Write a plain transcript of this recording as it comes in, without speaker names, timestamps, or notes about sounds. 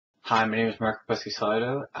Hi, my name is Marco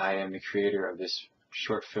Pescasado. I am the creator of this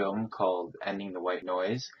short film called Ending the White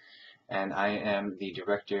Noise, and I am the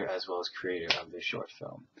director as well as creator of this short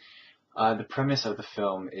film. The premise of the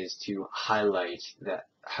film is to highlight that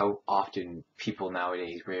how often people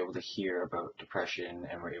nowadays were able to hear about depression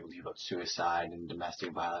and were able to hear about suicide and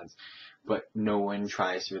domestic violence, but no one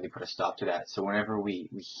tries to really put a stop to that. So whenever we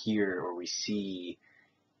hear or we see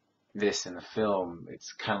this in the film,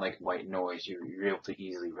 it's kind of like white noise. You're able to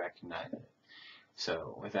easily recognize it.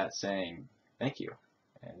 So with that saying, thank you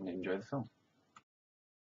and enjoy the film.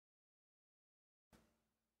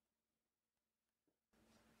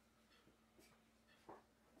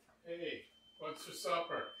 Hey, what's for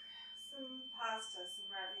supper? Some pasta, some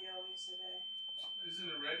ravioli today. Isn't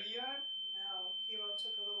it ready yet? No, chemo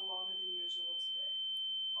took a little longer than usual today.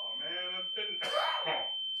 Oh man, I've been... Oh,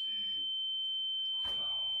 gee. Oh.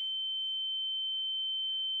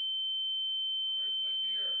 Where's my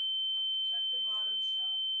beer? Check the bottom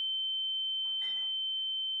shelf.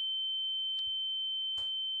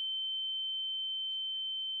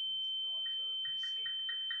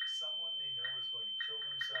 Someone they know is going to kill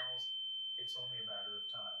themselves. It's only a matter of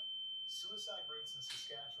time. Suicide rates in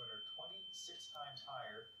Saskatchewan are 26 times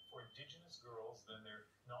higher for Indigenous girls than their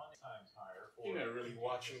non-times higher for... You're not really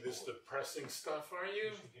watching this depressing stuff, are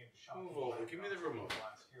you? Move over. Give me the remote.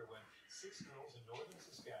 Last year when 6 girls in northern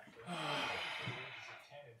Saskatchewan, between the ages of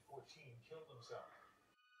 10 and 14, killed themselves.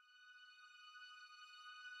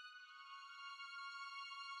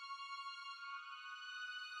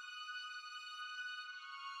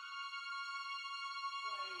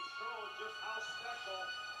 Showed just how special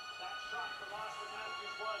that shot from Austin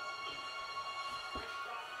Matthews was. Great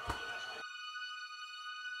shot from the net.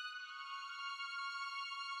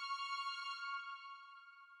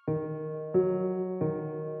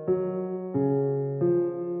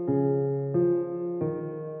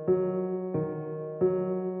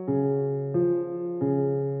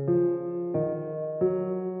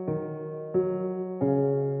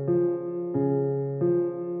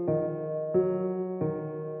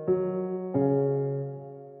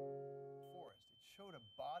 It showed a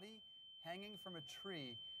body hanging from a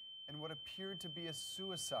tree in what appeared to be a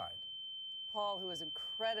suicide. Paul, who is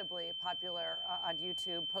incredibly popular on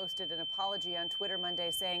YouTube, posted an apology on Twitter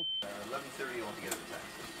Monday saying, 11:30 altogether the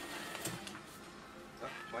taxes. Oh,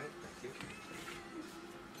 quiet, thank you.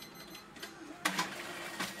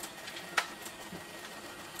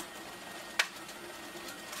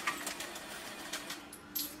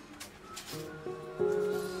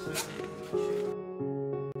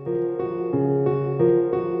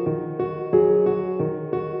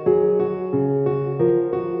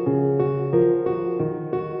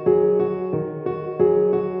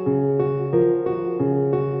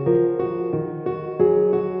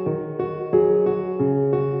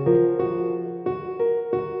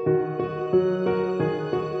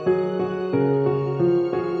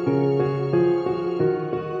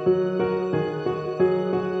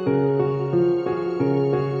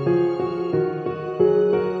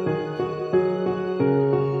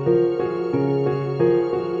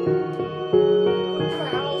 What the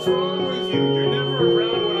hell's wrong with you? You're never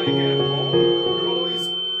around when I get home. You're always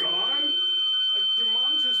gone. Like your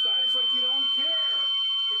mom just died. It's like you don't care.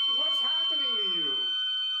 Like, what's happening to you?